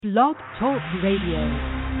Blog Talk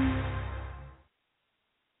Radio.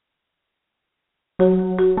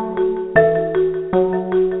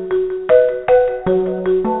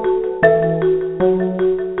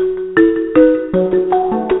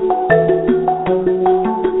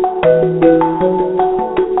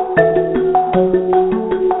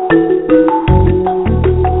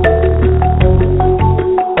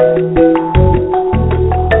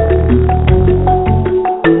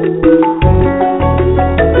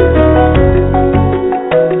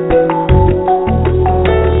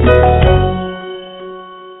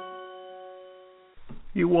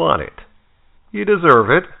 You want it. You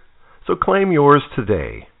deserve it. So claim yours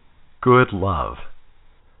today. Good love.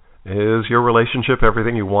 Is your relationship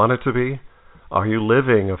everything you want it to be? Are you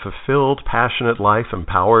living a fulfilled, passionate life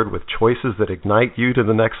empowered with choices that ignite you to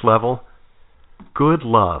the next level? Good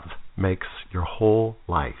love makes your whole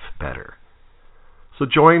life better. So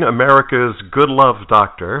join America's Good Love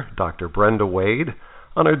Doctor, Dr. Brenda Wade,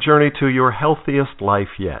 on a journey to your healthiest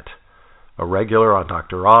life yet. A regular on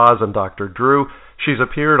Dr. Oz and Dr. Drew, she's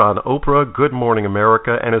appeared on Oprah, Good Morning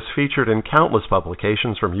America, and is featured in countless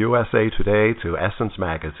publications from USA Today to Essence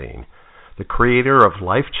Magazine. The creator of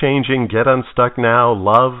life-changing Get Unstuck Now,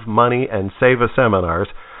 Love, Money, and Save a seminars,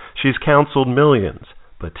 she's counseled millions.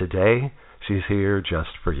 But today, she's here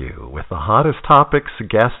just for you with the hottest topics,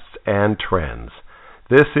 guests, and trends.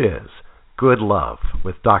 This is Good Love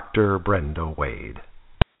with Dr. Brenda Wade.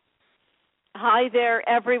 Hi there,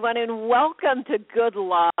 everyone, and welcome to Good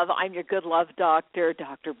Love. I'm your Good Love Doctor,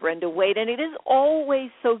 Dr. Brenda Wade, and it is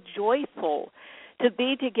always so joyful to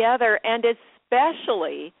be together, and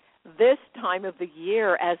especially this time of the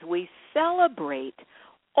year as we celebrate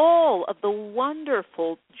all of the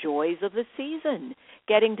wonderful joys of the season,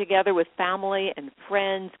 getting together with family and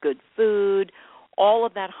friends, good food, all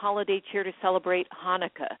of that holiday cheer to celebrate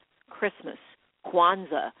Hanukkah, Christmas,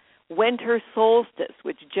 Kwanzaa, winter solstice,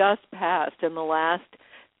 which just passed in the last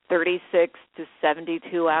 36 to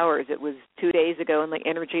 72 hours. It was 2 days ago, and the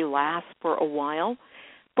energy lasts for a while.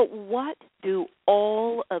 But what do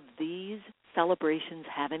all of these celebrations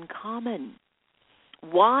have in common?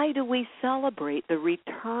 Why do we celebrate the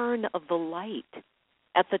return of the light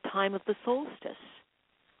at the time of the solstice?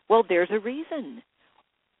 Well, there's a reason.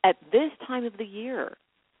 At this time of the year,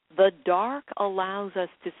 the dark allows us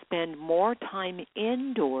to spend more time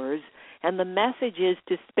indoors, and the message is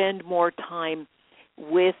to spend more time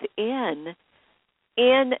within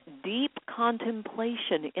in deep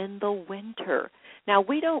contemplation in the winter. Now,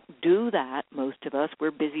 we don't do that, most of us.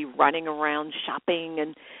 We're busy running around shopping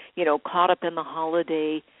and, caught up in the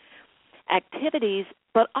holiday activities.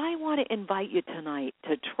 But I want to invite you tonight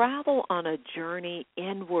to travel on a journey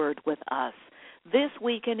inward with us. This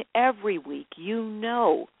week and every week, you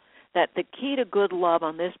know that the key to good love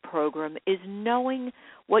on this program is knowing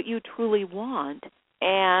what you truly want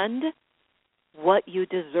and what you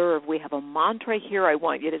deserve. We have a mantra here. I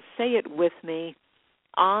want you to say it with me.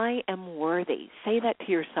 I am worthy. Say that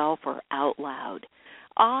to yourself or out loud.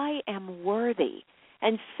 I am worthy.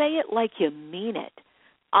 And say it like you mean it.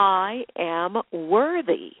 I am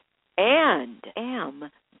worthy and am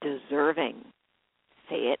deserving.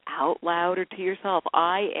 Say it out loud or to yourself.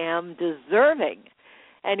 I am deserving.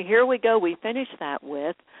 And here we go. We finish that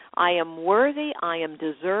with, I am worthy, I am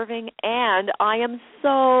deserving, and I am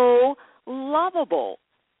so lovable.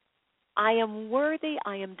 I am worthy,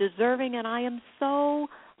 I am deserving, and I am so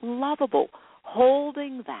lovable.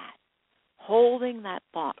 Holding that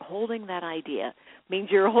thought, holding that idea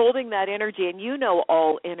means you're holding that energy, and you know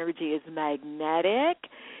all energy is magnetic.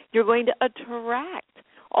 You're going to attract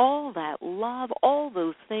all that love, all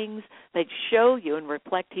those things that show you and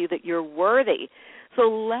reflect to you that you're worthy. So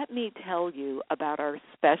let me tell you about our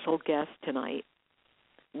special guest tonight.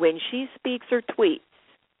 When she speaks or tweets,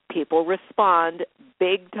 people respond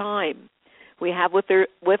big time. We have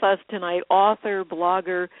with us tonight author,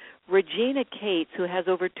 blogger Regina Cates, who has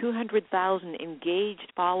over 200,000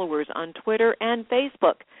 engaged followers on Twitter and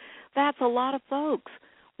Facebook. That's a lot of folks.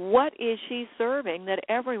 What is she serving that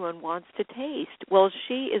everyone wants to taste? Well,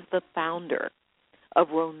 she is the founder of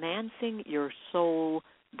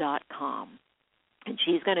romancingyoursoul.com. And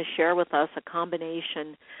she's going to share with us a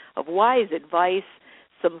combination of wise advice,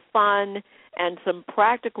 some fun, and some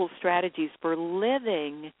practical strategies for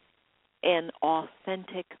living an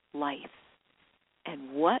authentic life.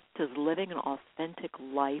 And what does living an authentic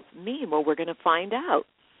life mean? Well, we're going to find out.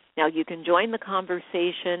 Now, you can join the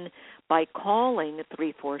conversation by calling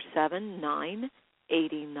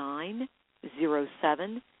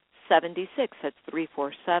 347-989-0776. That's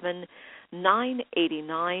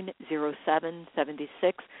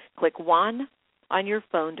 347-989-0776. Click 1 on your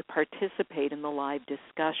phone to participate in the live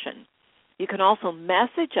discussion. You can also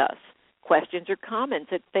message us questions or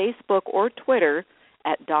comments at Facebook or Twitter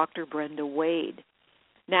at Dr. Brenda Wade.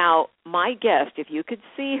 Now, my guest, if you could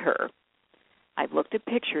see her, I've looked at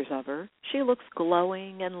pictures of her. She looks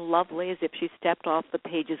glowing and lovely as if she stepped off the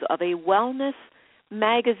pages of a wellness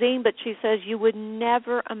magazine, but she says you would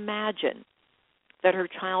never imagine that her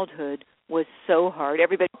childhood was so hard.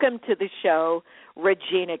 Everybody, welcome to the show,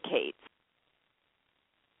 Regina Cates.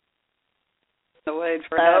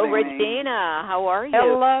 Hello, Regina. How are you?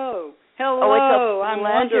 Hello. Hello. Oh, it's a I'm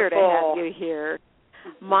pleasure wonderful. to have you here.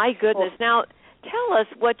 My goodness. Now, tell us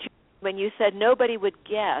when you said nobody would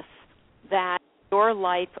guess that your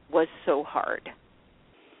life was so hard.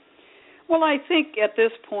 Well, I think at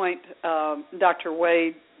this point, Dr.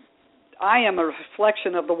 Wade, I am a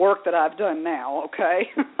reflection of the work that I've done now, okay?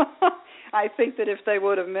 I think that if they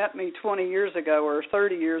would have met me 20 years ago or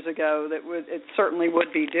 30 years ago, it certainly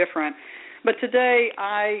would be different. But today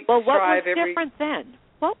I what strive was different then?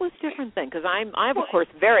 What was different then? Because I'm of course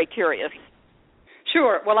very curious.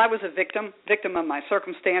 Sure. Well, I was a victim of my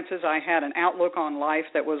circumstances. I had an outlook on life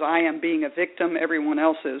that was I am being a victim. Everyone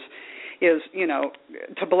else is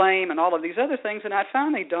to blame and all of these other things. And it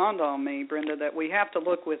finally dawned on me, Brenda, that we have to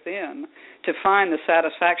look within to find the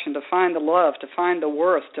satisfaction, to find the love, to find the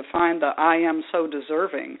worth, to find the I am so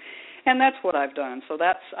deserving. And that's what I've done. So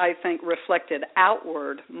that's, I think, reflected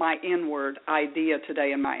outward my inward idea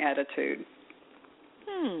today in my attitude.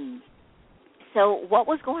 So what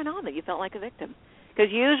was going on that you felt like a victim?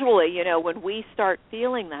 Because usually, when we start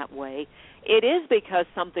feeling that way, it is because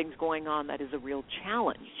something's going on that is a real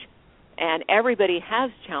challenge. And everybody has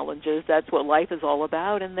challenges. That's what life is all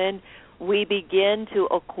about. And then we begin to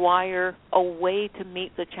acquire a way to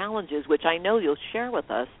meet the challenges, which I know you'll share with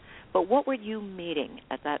us. But what were you meeting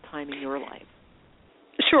at that time in your life?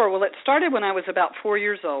 Sure. Well, it started when I was about 4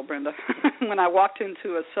 years old, Brenda, when I walked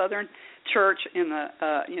into a Southern church in the,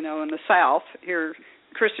 in the South, here,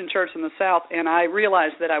 Christian church in the South, and I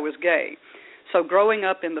realized that I was gay. So growing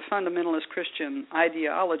up in the fundamentalist Christian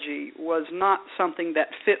ideology was not something that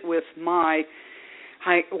fit with my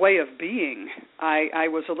way of being. I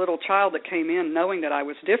was a little child that came in knowing that I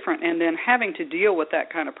was different, and then having to deal with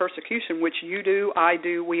that kind of persecution, which you do, I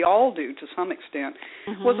do, we all do to some extent,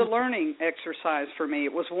 was a learning exercise for me.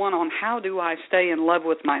 It was one on how do I stay in love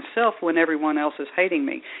with myself when everyone else is hating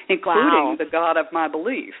me, including the God of my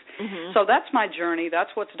belief. So that's my journey. That's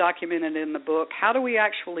what's documented in the book. How do we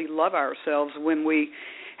actually love ourselves when we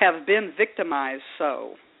have been victimized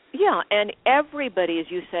so? Yeah, and everybody, as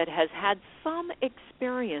you said, has had some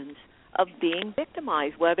experience of being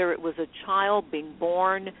victimized, whether it was a child being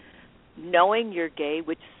born knowing you're gay,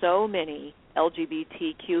 which so many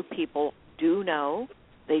LGBTQ people do know.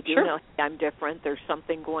 They do know, hey, I'm different, there's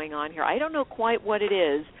something going on here. I don't know quite what it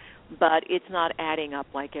is, but it's not adding up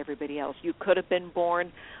like everybody else. You could have been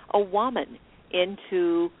born a woman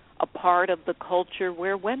into a part of the culture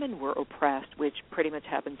where women were oppressed, which pretty much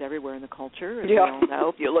happens everywhere in the culture, as we all know.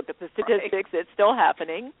 If you look at the statistics, it's still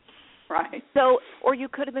happening. Right. So, or you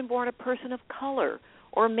could have been born a person of color,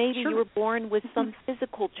 or maybe you were born with some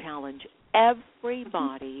physical challenge.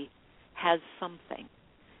 Everybody has something.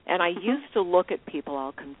 And I used to look at people,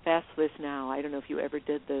 I'll confess this now, I don't know if you ever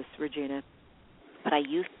did this, Regina, but I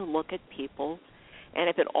used to look at people, and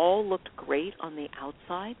if it all looked great on the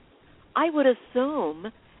outside, I would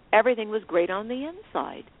assume everything was great on the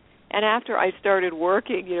inside. And after I started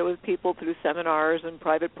working, with people through seminars and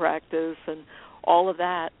private practice and all of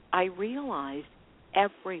that, I realized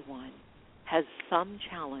everyone has some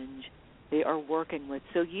challenge they are working with.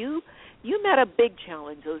 So you met a big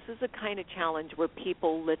challenge. This is a kind of challenge where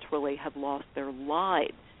people literally have lost their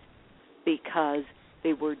lives because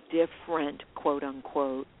they were different, quote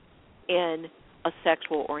unquote, in a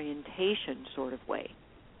sexual orientation sort of way.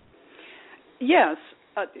 Yes.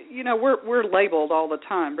 We're labeled all the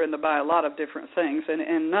time, Brenda, by a lot of different things,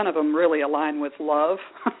 and none of them really align with love.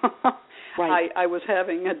 Right. I was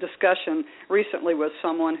having a discussion recently with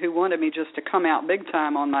someone who wanted me just to come out big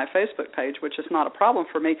time on my Facebook page, which is not a problem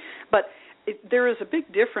for me, but there is a big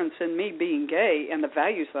difference in me being gay and the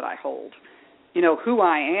values that I hold. Who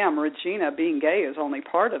I am, Regina, being gay is only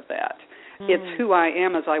part of that. It's who I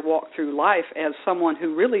am as I walk through life as someone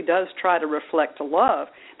who really does try to reflect love.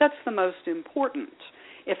 That's the most important.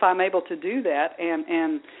 If I'm able to do that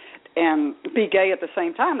and be gay at the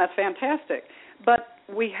same time, that's fantastic. But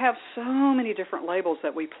we have so many different labels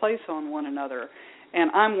that we place on one another,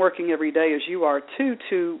 and I'm working every day, as you are too,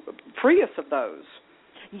 to free us of those.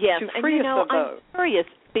 Yes, to free us of those. I'm curious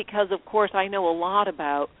because, of course, I know a lot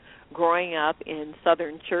about growing up in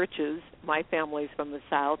Southern churches my family's from the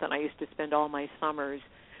South, and I used to spend all my summers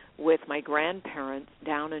with my grandparents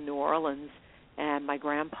down in New Orleans, and my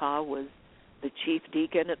grandpa was the chief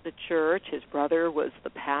deacon at the church. His brother was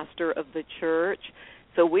the pastor of the church.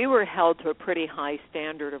 So we were held to a pretty high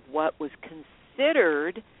standard of what was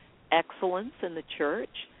considered excellence in the church.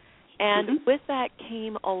 And with that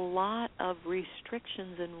came a lot of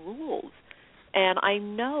restrictions and rules. And I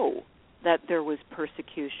know that there was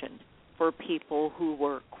persecution for people who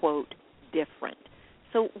were, quote, different.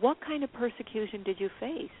 So what kind of persecution did you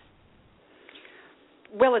face?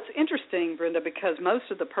 Well, it's interesting, Brenda, because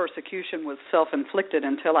most of the persecution was self-inflicted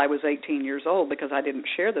until I was 18 years old, because I didn't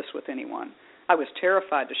share this with anyone. I was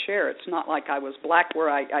terrified to share. It's not like I was black where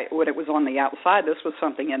when it was on the outside. This was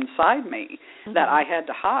something inside me that I had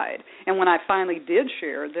to hide. And when I finally did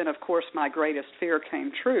share, then, of course, my greatest fear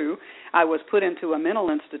came true. I was put into a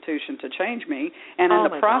mental institution to change me, and in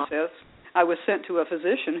the process, I was sent to a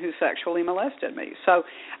physician who sexually molested me. So,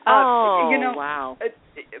 wow.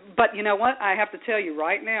 But you know what? I have to tell you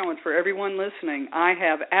right now, and for everyone listening, I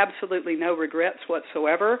have absolutely no regrets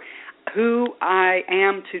whatsoever. Who I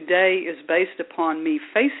am today is based upon me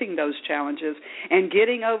facing those challenges and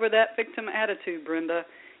getting over that victim attitude, Brenda.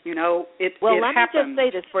 You know, it let happened. me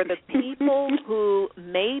just say this. For the people who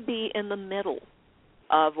may be in the middle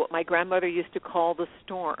of what my grandmother used to call the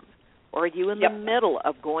storm, or are you in the middle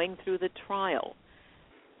of going through the trial,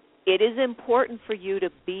 it is important for you to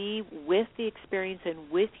be with the experience and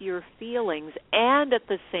with your feelings, and at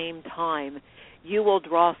the same time, you will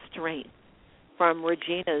draw strength from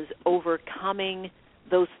Regina's overcoming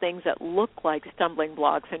those things that look like stumbling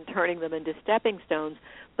blocks and turning them into stepping stones.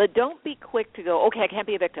 But don't be quick to go, okay, I can't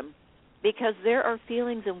be a victim, because there are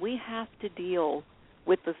feelings, and we have to deal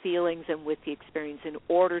with the feelings and with the experience in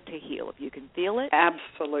order to heal. If you can feel it,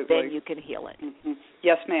 absolutely, then you can heal it.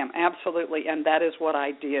 Yes, ma'am, absolutely, and that is what I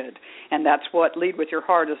did, and that's what Lead With Your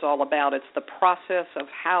Heart is all about. It's the process of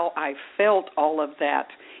how I felt all of that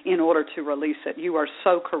in order to release it. You are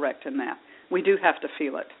so correct in that. We do have to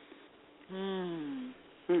feel it.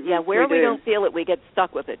 Yeah, where we don't feel it, we get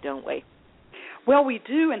stuck with it, don't we? Well, we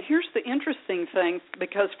do, and here's the interesting thing,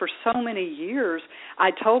 because for so many years I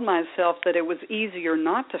told myself that it was easier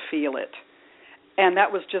not to feel it, and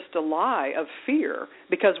that was just a lie of fear,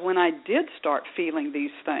 because when I did start feeling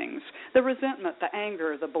these things, the resentment, the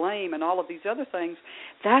anger, the blame, and all of these other things,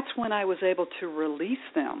 that's when I was able to release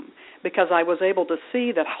them, because I was able to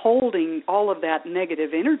see that holding all of that negative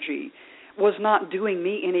energy was not doing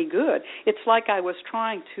me any good. It's like I was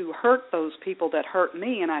trying to hurt those people that hurt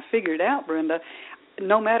me, and I figured out, Brenda,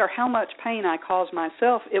 no matter how much pain I cause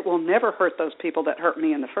myself, it will never hurt those people that hurt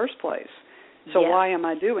me in the first place. So why am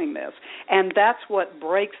I doing this? And that's what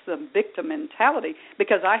breaks the victim mentality,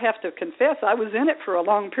 because I have to confess I was in it for a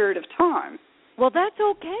long period of time. Well, that's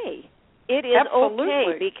okay. It is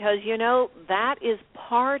okay, because, you know, that is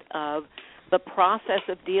part of the process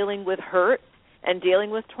of dealing with hurt and dealing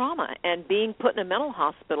with trauma. And being put in a mental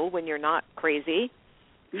hospital when you're not crazy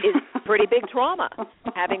is pretty big trauma.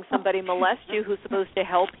 Having somebody molest you who's supposed to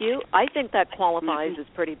help you, I think that qualifies as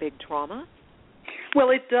pretty big trauma. Well,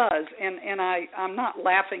 it does, and I'm not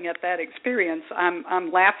laughing at that experience.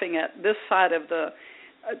 I'm laughing at this side of the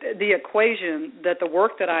equation, that the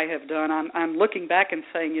work that I have done, I'm looking back and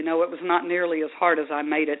saying, you know, it was not nearly as hard as I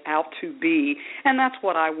made it out to be. And that's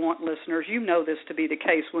what I want listeners. You know this to be the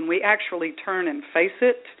case. When we actually turn and face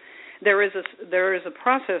it, there is a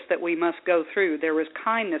process that we must go through. There is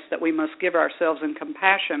kindness that we must give ourselves and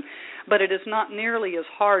compassion. But it is not nearly as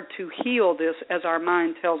hard to heal this as our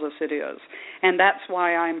mind tells us it is. And that's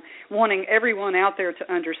why I'm wanting everyone out there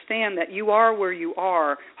to understand that you are where you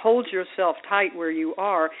are. Hold yourself tight where you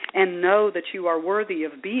are, and know that you are worthy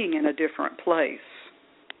of being in a different place.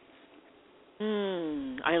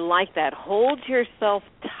 I like that. Hold yourself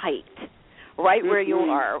tight. Right where you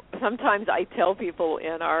are. Sometimes I tell people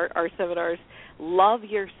in our seminars, love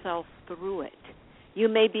yourself through it. You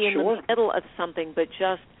may be in the middle of something, but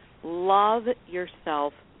just love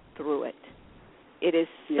yourself through it. It is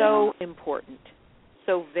so important,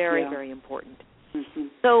 so very, very important.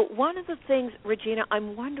 So one of the things, Regina,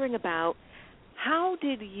 I'm wondering about, how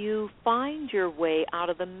did you find your way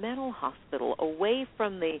out of the mental hospital, away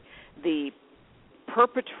from the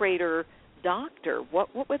perpetrator doctor?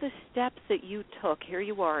 What were the steps that you took? Here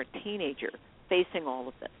you are, a teenager, facing all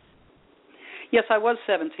of this. Yes, I was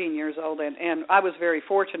 17 years old, and I was very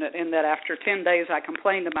fortunate in that after 10 days I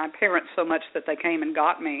complained to my parents so much that they came and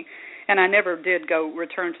got me, and I never did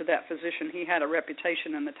return to that physician. He had a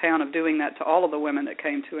reputation in the town of doing that to all of the women that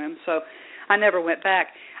came to him, so I never went back.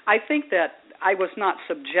 I think that I was not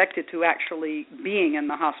subjected to actually being in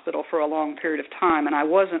the hospital for a long period of time, and I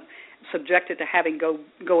wasn't subjected to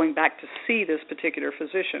going back to see this particular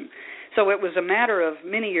physician. So it was a matter of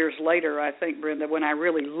many years later, I think, Brenda, when I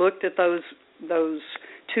really looked at those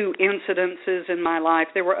two incidences in my life.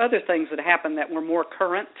 There were other things that happened that were more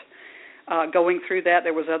current. Going through that,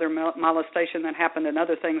 there was other molestation that happened and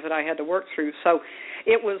other things that I had to work through. So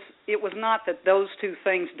it was not that those two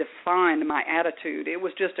things defined my attitude. It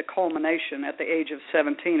was just a culmination at the age of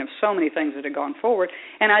 17 of so many things that had gone forward,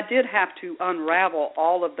 and I did have to unravel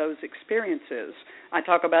all of those experiences. I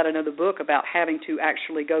talk about it in the book about having to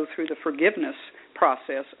actually go through the forgiveness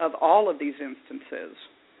process of all of these instances.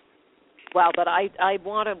 Well, but I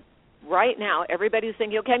want to. Right now, everybody's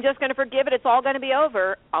thinking, okay, I'm just going to forgive it. It's all going to be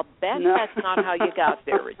over. I'll bet that's not how you got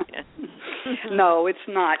there, Regina. No, it's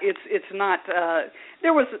not. It's not.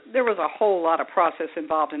 There was a whole lot of process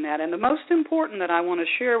involved in that, and the most important that I want to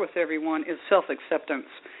share with everyone is self-acceptance.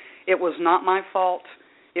 It was not my fault.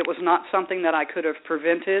 It was not something that I could have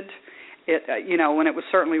prevented. When it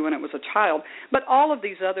was a child. But all of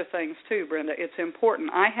these other things too, Brenda, it's important.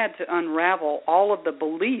 I had to unravel all of the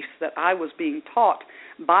beliefs that I was being taught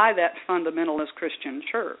by that fundamentalist Christian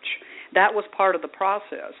church. That was part of the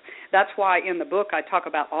process. That's why in the book I talk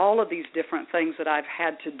about all of these different things that I've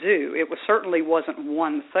had to do. It certainly wasn't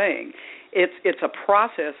one thing. It's a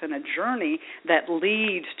process and a journey that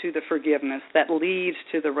leads to the forgiveness, that leads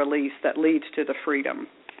to the release, that leads to the freedom.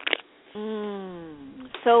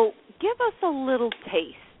 So give us a little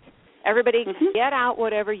taste. Everybody, get out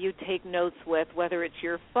whatever you take notes with, whether it's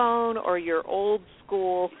your phone or your old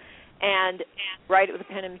school, and write it with a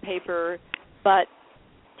pen and paper. But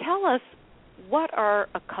tell us, what are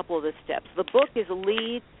a couple of the steps? The book is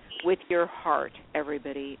Lead with Your Heart,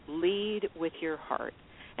 everybody. Lead with Your Heart.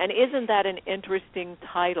 And isn't that an interesting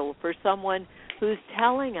title for someone who's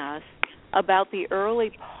telling us about the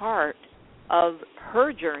early part of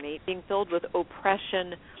her journey being filled with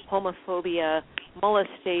oppression, homophobia,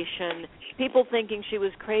 molestation, people thinking she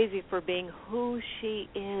was crazy for being who she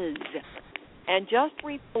is. And just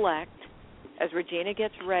reflect, as Regina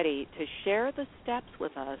gets ready to share the steps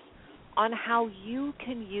with us, on how you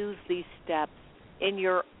can use these steps in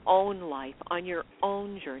your own life, on your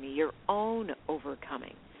own journey, your own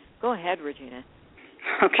overcoming. Go ahead, Regina.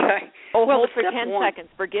 Okay. Hold for 10 seconds.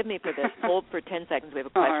 Forgive me for this. Hold for 10 seconds. We have a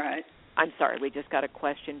question. All right. I'm sorry, we just got a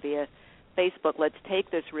question via Facebook. Let's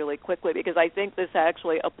take this really quickly because I think this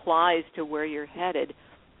actually applies to where you're headed.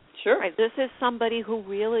 Sure. Right, this is somebody who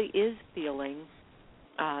really is feeling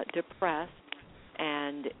depressed,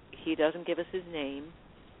 and he doesn't give us his name.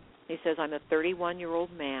 He says, I'm a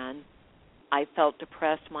 31-year-old man. I felt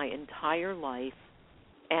depressed my entire life,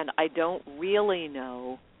 and I don't really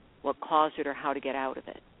know what caused it or how to get out of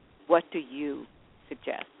it. What do you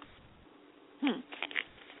suggest?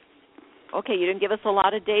 Okay, you didn't give us a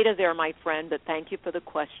lot of data there, my friend, but thank you for the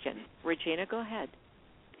question. Regina, go ahead.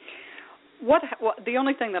 The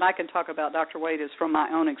only thing that I can talk about, Dr. Wade, is from my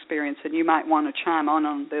own experience, and you might want to chime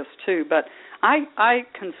on this too, but I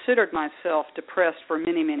considered myself depressed for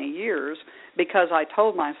many, many years because I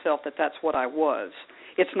told myself that that's what I was.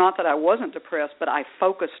 It's not that I wasn't depressed, but I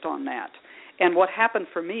focused on that. And what happened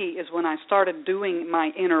for me is when I started doing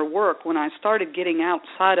my inner work, when I started getting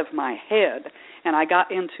outside of my head and I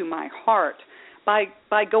got into my heart,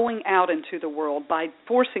 by going out into the world, by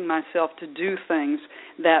forcing myself to do things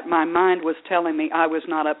that my mind was telling me I was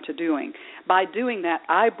not up to doing. By doing that,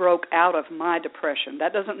 I broke out of my depression.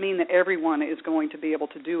 That doesn't mean that everyone is going to be able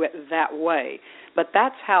to do it that way, but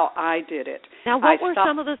that's how I did it. Now, what were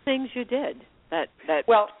some of the things you did that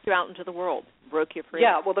took you out into the world, broke you free?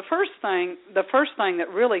 Yeah, well, the first thing that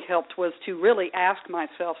really helped was to really ask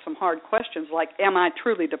myself some hard questions, like, am I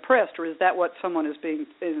truly depressed, or is that what someone is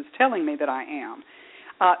telling me that I am?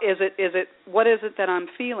 What is it that I'm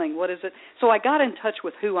feeling? What is it? So I got in touch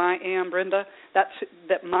with who I am, Brenda.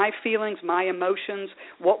 That my feelings, my emotions,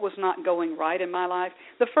 what was not going right in my life.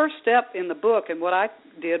 The first step in the book, and what I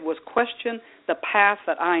did, was question the path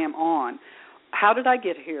that I am on. How did I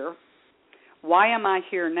get here? Why am I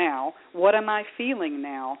here now? What am I feeling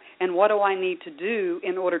now? And what do I need to do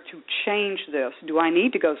in order to change this? Do I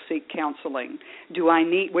need to go seek counseling?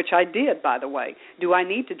 Which I did, by the way. Do I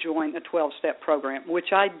need to join a 12-step program?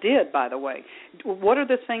 Which I did, by the way. What are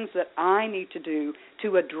the things that I need to do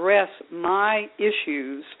to address my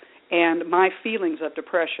issues and my feelings of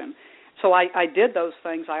depression? So I did those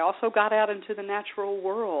things. I also got out into the natural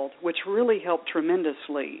world, which really helped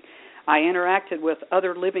tremendously. I interacted with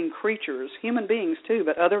other living creatures, human beings too,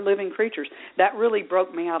 but other living creatures. That really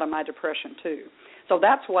broke me out of my depression too. So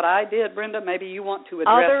that's what I did, Brenda. Maybe you want to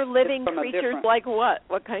address other living it from creatures like what?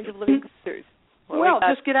 What kinds of living creatures? Well,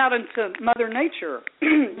 just get out into Mother Nature,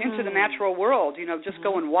 into the natural world. Just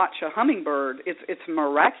go and watch a hummingbird. It's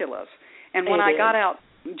miraculous. And when I got out,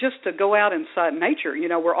 just to go out inside nature,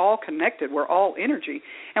 we're all connected. We're all energy.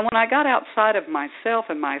 And when I got outside of myself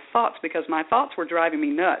and my thoughts, because my thoughts were driving me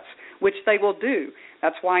nuts, which they will do.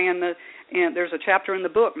 That's why there's a chapter in the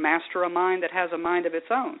book, Master a Mind That Has a Mind of Its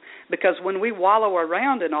Own. Because when we wallow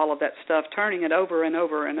around in all of that stuff, turning it over and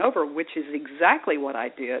over and over, which is exactly what I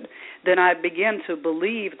did, then I began to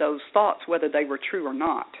believe those thoughts, whether they were true or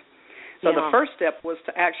not. So the first step was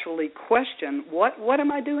to actually question, what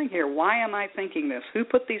am I doing here? Why am I thinking this? Who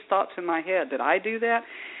put these thoughts in my head? Did I do that?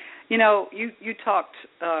 You talked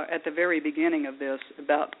at the very beginning of this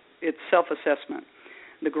about its self-assessment.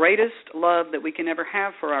 The greatest love that we can ever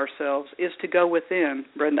have for ourselves is to go within,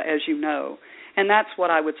 Brenda, as you know. And that's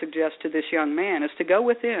what I would suggest to this young man, is to go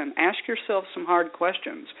within. Ask yourself some hard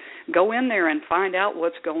questions. Go in there and find out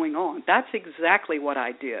what's going on. That's exactly what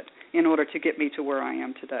I did in order to get me to where I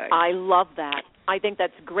am today. I love that. I think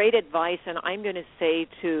that's great advice, and I'm going to say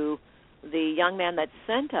to the young man that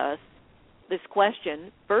sent us this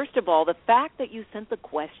question, first of all, the fact that you sent the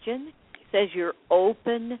question says you're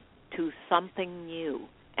open to something new,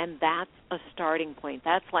 and that's a starting point.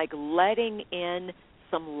 That's like letting in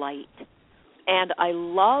some light. And I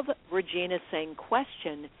love Regina saying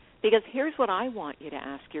question, because here's what I want you to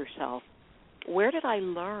ask yourself. Where did I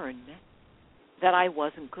learn that I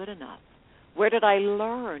wasn't good enough? Where did I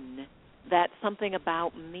learn that something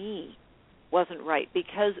about me wasn't right?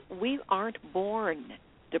 Because we aren't born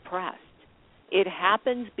depressed. It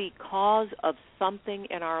happens because of something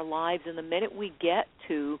in our lives, and the minute we get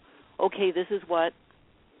to, okay, this is what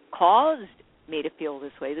caused me to feel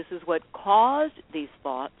this way, this is what caused these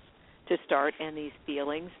thoughts to start and these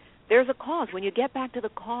feelings, there's a cause. When you get back to the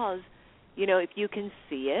cause, if you can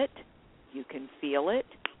see it, you can feel it,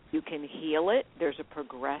 you can heal it, there's a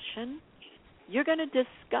progression, you're going to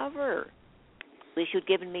discover, at least you've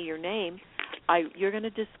given me your name, you're going to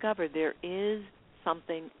discover there is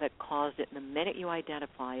something that caused it. And the minute you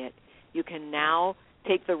identify it, you can now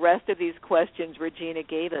take the rest of these questions Regina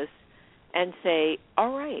gave us and say,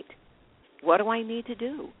 all right, what do I need to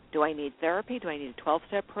do? Do I need therapy? Do I need a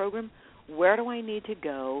 12-step program? Where do I need to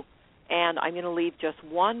go? And I'm going to leave just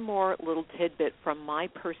one more little tidbit from my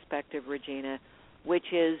perspective, Regina, which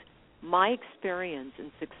is my experience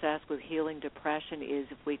and success with healing depression is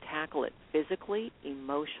if we tackle it physically,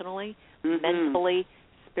 emotionally, mentally,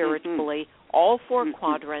 spiritually, all four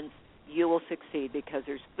quadrants, you will succeed, because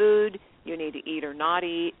there's food you need to eat or not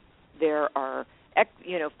eat. There are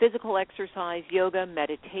physical exercise, yoga,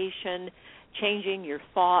 meditation, changing your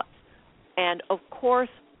thoughts, and, of course,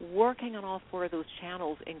 working on all four of those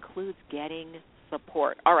channels includes getting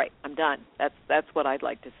support. All right, I'm done. That's what I'd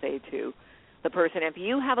like to say to the person. If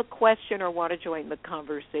you have a question or want to join the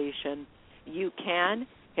conversation, you can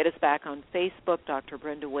hit us back on Facebook, Dr.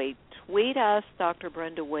 Brenda Wade. Tweet us, Dr.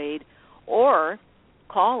 Brenda Wade, or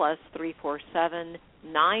call us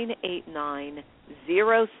 347-989-0776.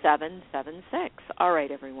 All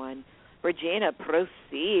right, everyone. Regina,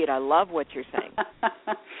 proceed. I love what you're saying.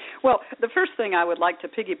 Well, the first thing I would like to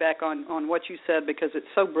piggyback on what you said, because it's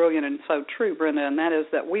so brilliant and so true, Brenda, and that is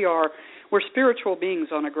that we're spiritual beings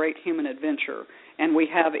on a great human adventure, and we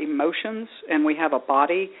have emotions, and we have a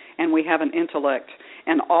body, and we have an intellect,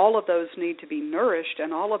 and all of those need to be nourished,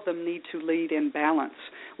 and all of them need to lead in balance.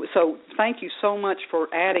 So thank you so much for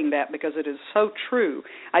adding that, because it is so true.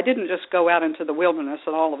 I didn't just go out into the wilderness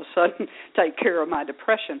and all of a sudden take care of my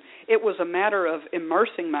depression. It was a matter of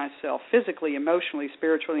immersing myself physically, emotionally,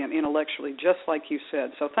 spiritually, and intellectually, just like you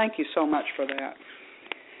said. So thank you so much for that.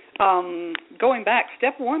 Going back,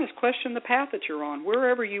 step one is question the path that you're on,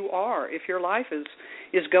 wherever you are. If your life is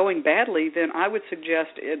going badly, then I would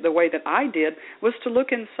suggest the way that I did was to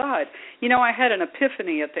look inside. I had an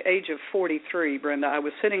epiphany at the age of 43, Brenda. I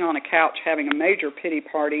was sitting on a couch having a major pity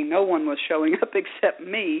party. No one was showing up except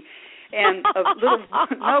me. And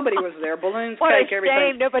nobody was there. Balloons, what cake, a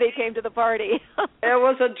everything. Shame. Nobody came to the party. It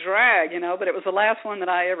was a drag, but it was the last one that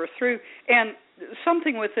I ever threw. And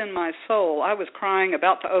something within my soul, I was crying,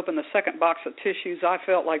 about to open the second box of tissues. I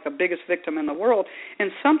felt like the biggest victim in the world.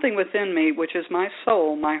 And something within me, which is my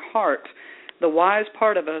soul, my heart, the wise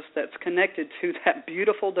part of us that's connected to that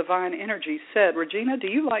beautiful divine energy, said, Regina, do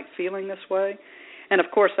you like feeling this way? And, of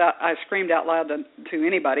course, I screamed out loud to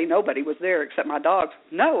anybody. Nobody was there except my dogs.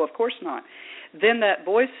 No, of course not. Then that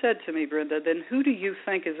voice said to me, Brenda, then who do you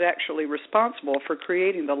think is actually responsible for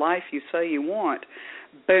creating the life you say you want?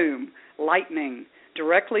 Boom, lightning,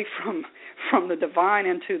 directly from the divine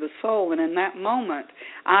into the soul. And in that moment,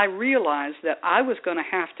 I realized that I was going to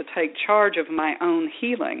have to take charge of my own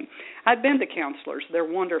healing. I'd been to counselors. They're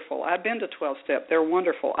wonderful. I've been to 12-step. They're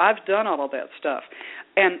wonderful. I've done all of that stuff.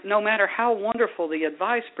 And no matter how wonderful the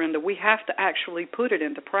advice, Brenda, we have to actually put it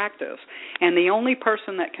into practice. And the only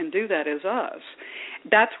person that can do that is us.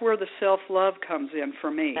 That's where the self-love comes in for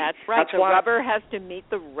me. That's right. The rubber has to meet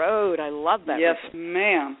the road. I love that. Yes,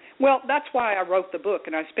 ma'am. Well, that's why I wrote the book,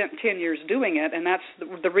 and I spent 10 years doing it, and that's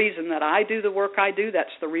the reason that I do the work I do. That's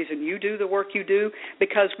the reason you do the work you do,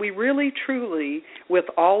 because we really, truly, with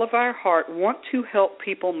all of our heart, want to help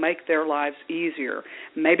people make their lives easier.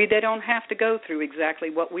 Maybe they don't have to go through exactly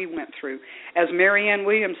what we went through. As Marianne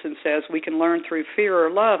Williamson says, we can learn through fear or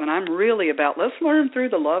love, and I'm really about let's learn through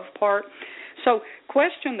the love part. So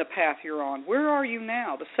question the path you're on. Where are you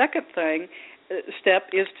now? The second step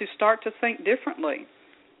is to start to think differently,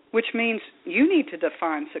 which means you need to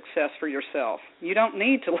define success for yourself. You don't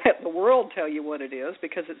need to let the world tell you what it is,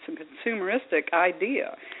 because it's a consumeristic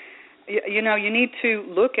idea. You know, you need to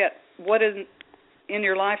look at what in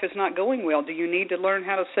your life is not going well. Do you need to learn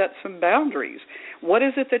how to set some boundaries? What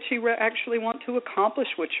is it that you actually want to accomplish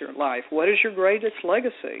with your life? What is your greatest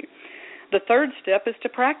legacy? The third step is to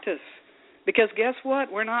practice. Because guess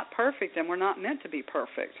what? We're not perfect, and we're not meant to be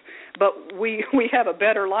perfect. But we have a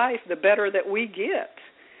better life the better that we get.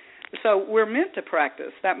 So we're meant to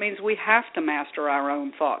practice. That means we have to master our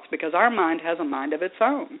own thoughts, because our mind has a mind of its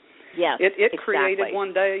own. Yes, It exactly. created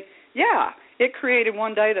one day. Yeah, it created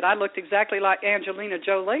one day that I looked exactly like Angelina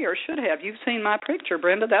Jolie, or should have. You've seen my picture,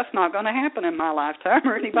 Brenda. That's not going to happen in my lifetime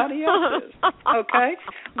or anybody else's. Okay?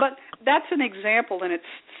 But that's an example, and it's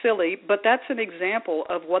silly, but that's an example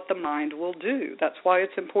of what the mind will do. That's why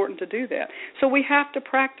it's important to do that. So we have to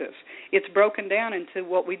practice. It's broken down into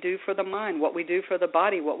what we do for the mind, what we do for the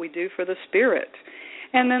body, what we do for the spirit.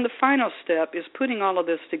 And then the final step is putting all of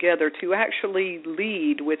this together to actually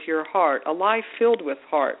lead with your heart, a life filled with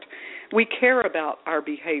heart. We care about our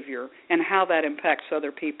behavior and how that impacts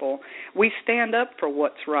other people. We stand up for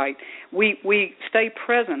what's right. We stay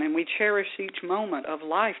present, and we cherish each moment of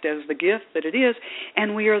life as the gift that it is,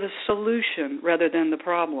 and we are the solution rather than the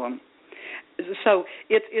problem. So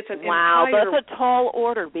it's an wow, that's a tall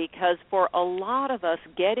order, because for a lot of us,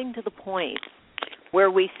 getting to the point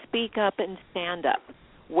where we speak up and stand up,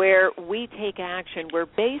 where we take action, where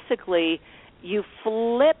basically you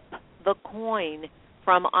flip the coin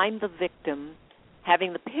from I'm the victim,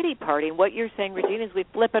 having the pity party. And what you're saying, Regina, is we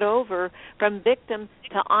flip it over from victim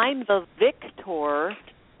to I'm the victor,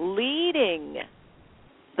 leading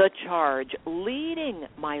the charge, leading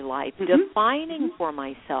my life, defining for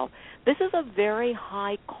myself. This is a very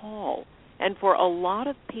high call. And for a lot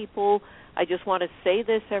of people, I just want to say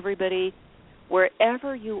this, everybody,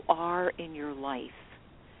 wherever you are in your life,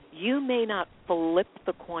 you may not flip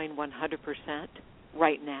the coin 100%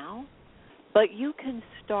 right now, but you can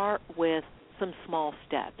start with some small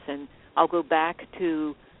steps. And I'll go back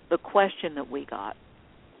to the question that we got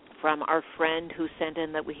from our friend who sent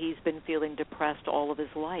in that he's been feeling depressed all of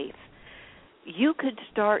his life. You could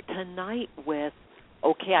start tonight with,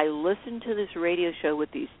 okay, I listened to this radio show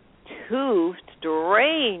with these two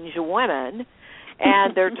strange women,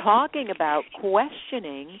 and they're talking about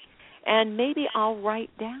questioning, and maybe I'll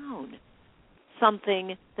write down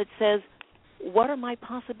something that says, what are my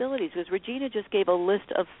possibilities? Because Regina just gave a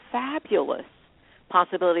list of fabulous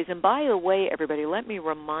possibilities. And by the way, everybody, let me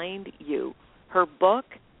remind you, her book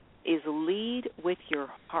is Lead with Your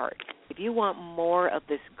Heart. If you want more of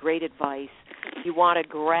this great advice, you want to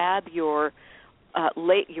grab your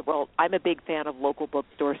well, I'm a big fan of local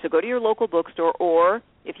bookstores, so go to your local bookstore, or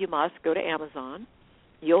if you must, go to Amazon.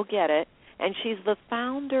 You'll get it. And she's the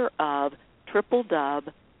founder of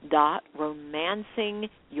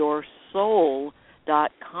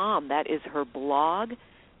www.romancingyoursoul.com. That is her blog.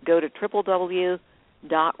 Go to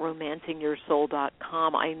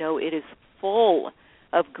www.romancingyoursoul.com. I know it is full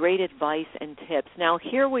of great advice and tips. Now,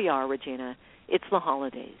 here we are, Regina. It's the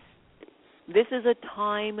holidays. This is a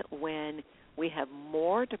time when we have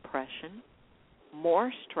more depression,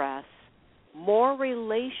 more stress, more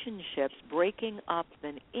relationships breaking up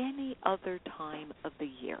than any other time of the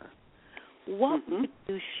year. What would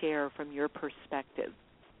you share from your perspective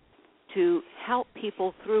to help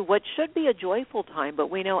people through what should be a joyful time, but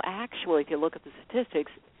we know actually, if you look at the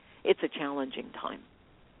statistics, it's a challenging time?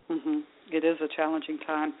 It is a challenging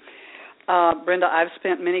time. Brenda, I've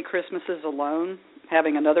spent many Christmases alone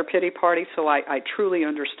having another pity party, so I truly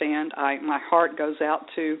understand. My heart goes out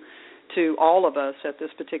to to all of us at this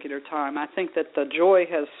particular time. I think that the joy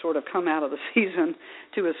has sort of come out of the season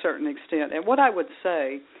to a certain extent. And what I would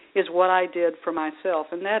say is what I did for myself,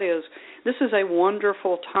 and that is, this is a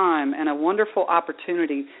wonderful time and a wonderful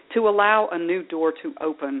opportunity to allow a new door to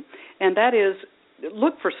open, and that is,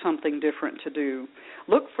 look for something different to do.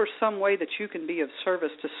 Look for some way that you can be of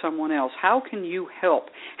service to someone else. How can you help?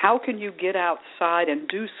 How can you get outside and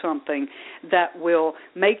do something that will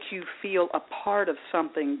make you feel a part of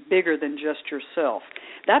something bigger than just yourself?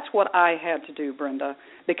 That's what I had to do, Brenda,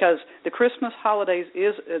 because the Christmas holidays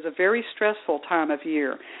is a very stressful time of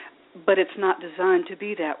year, but it's not designed to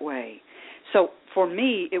be that way. So for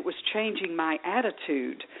me, it was changing my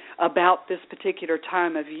attitude about this particular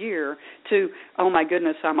time of year to, oh my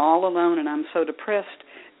goodness, I'm all alone and I'm so depressed,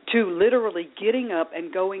 to literally getting up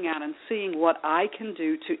and going out and seeing what I can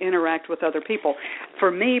do to interact with other people.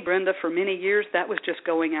 For me, Brenda, for many years, that was just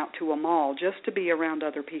going out to a mall just to be around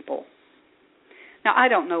other people. Now, I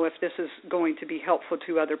don't know if this is going to be helpful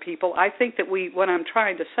to other people. I think that what I'm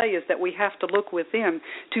trying to say is that we have to look within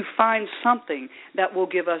to find something that will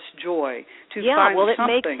give us joy. It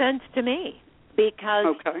makes sense to me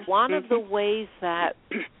because one of the Mm-hmm. ways that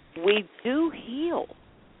we do heal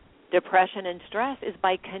depression and stress is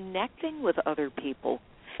by connecting with other people.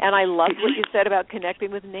 And I love what you said about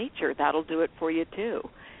connecting with nature. That'll do it for you, too.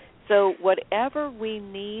 So whatever we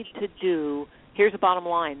need to do, here's the bottom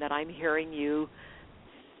line that I'm hearing you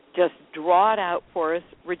just draw it out for us,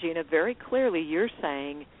 Regina, very clearly. You're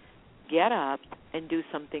saying get up and do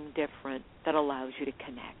something different that allows you to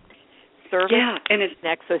connect. Service and it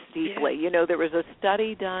connects us deeply. Yeah. You know, there was a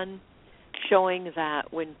study done showing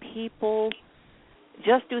that when people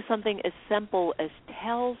just do something as simple as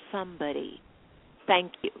tell somebody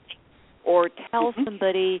thank you, or tell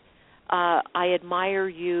somebody I admire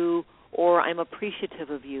you, or I'm appreciative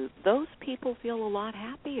of you, those people feel a lot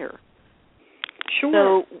happier. Sure.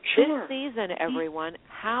 So this season, everyone,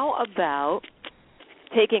 how about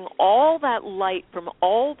taking all that light from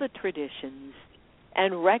all the traditions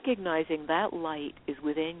and recognizing that light is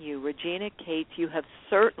within you? Regina Cates, you have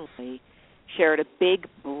certainly shared a big,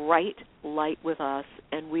 bright light with us,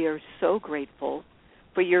 and we are so grateful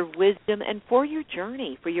for your wisdom and for your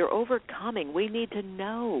journey, for your overcoming. We need to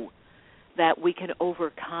know that we can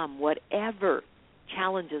overcome whatever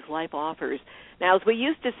challenges life offers. Now, as we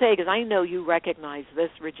used to say, because I know you recognize this,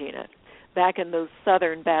 Regina, back in those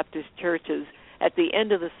Southern Baptist churches, at the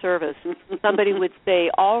end of the service, somebody would say,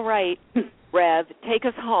 all right, Rev, take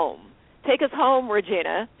us home. Take us home,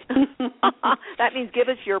 Regina. That means give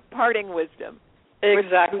us your parting wisdom.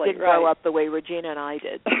 Exactly. We didn't grow up the way Regina and I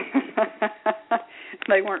did.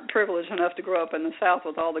 They weren't privileged enough to grow up in the South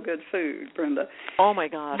with all the good food, Brenda. Oh, my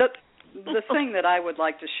God. The thing that I would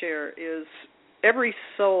like to share is every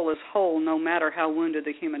soul is whole no matter how wounded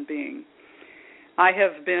the human being. I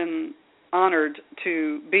have been honored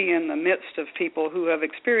to be in the midst of people who have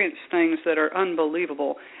experienced things that are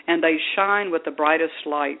unbelievable, and they shine with the brightest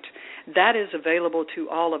light. That is available to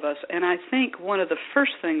all of us, and I think one of the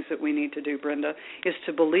first things that we need to do, Brenda, is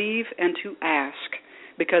to believe and to ask,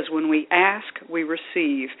 because when we ask, we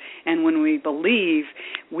receive, and when we believe,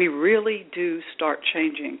 we really do start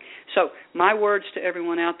changing. So my words to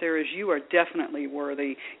everyone out there is you are definitely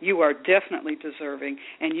worthy, you are definitely deserving,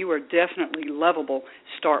 and you are definitely lovable.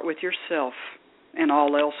 Start with yourself, and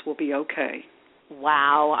all else will be okay.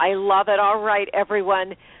 Wow, I love it. All right,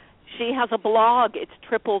 everyone. She has a blog. It's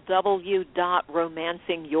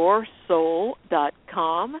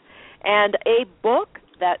www.romancingyoursoul.com, and a book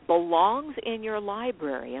that belongs in your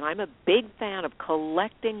library. And I'm a big fan of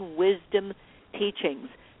collecting wisdom teachings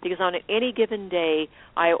because on any given day,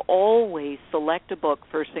 I always select a book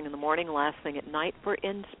first thing in the morning, last thing at night for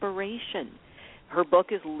inspiration. Her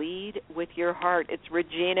book is Lead with Your Heart. It's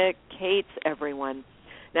Regina Cates, everyone.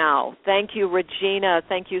 Now, thank you, Regina.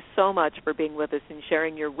 Thank you so much for being with us and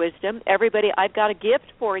sharing your wisdom. Everybody, I've got a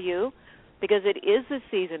gift for you because it is the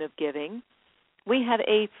season of giving. We have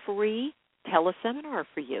a free teleseminar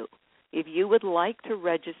for you. If you would like to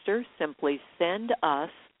register, simply send us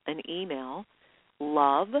an email,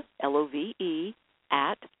 love, L-O-V-E,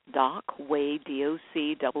 at docwade,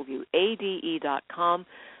 docwade.com.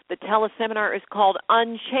 The teleseminar is called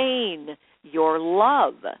Unchain Your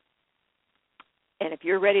Love. And if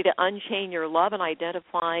you're ready to unchain your love and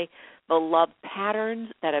identify the love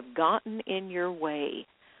patterns that have gotten in your way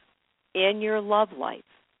in your love life,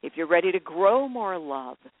 if you're ready to grow more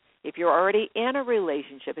love, if you're already in a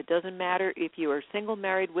relationship, it doesn't matter if you are single,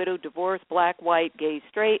 married, widow, divorced, black, white, gay,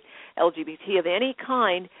 straight, LGBT of any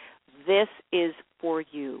kind, this is for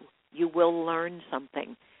you. You will learn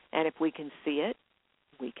something. And if we can see it,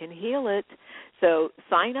 we can heal it. So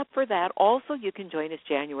sign up for that. Also, you can join us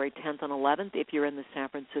January 10th and 11th if you're in the San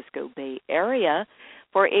Francisco Bay Area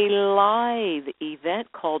for a live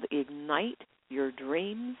event called Ignite Your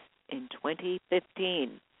Dreams in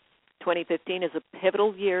 2015. 2015 is a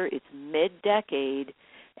pivotal year. It's mid-decade,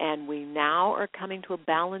 and we now are coming to a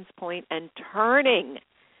balance point and turning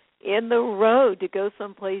in the road to go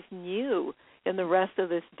someplace new in the rest of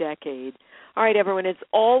this decade. All right, everyone, it's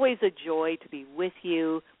always a joy to be with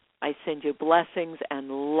you. I send you blessings and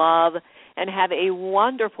love, and have a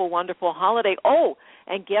wonderful, wonderful holiday. Oh,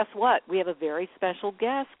 and guess what? We have a very special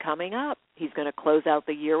guest coming up. He's going to close out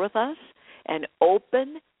the year with us and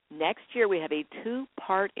open next year. We have a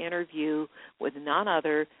 2-part interview with none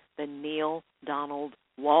other than Neil Donald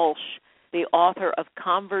Walsh, the author of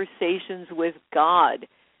Conversations with God,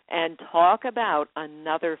 and talk about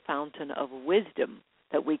another fountain of wisdom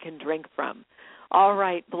that we can drink from. All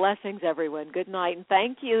right, blessings, everyone. Good night, and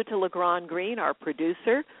thank you to LeGrand Green, our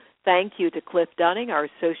producer. Thank you to Cliff Dunning, our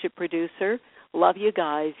associate producer. Love you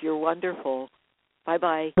guys. You're wonderful.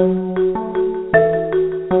 Bye-bye.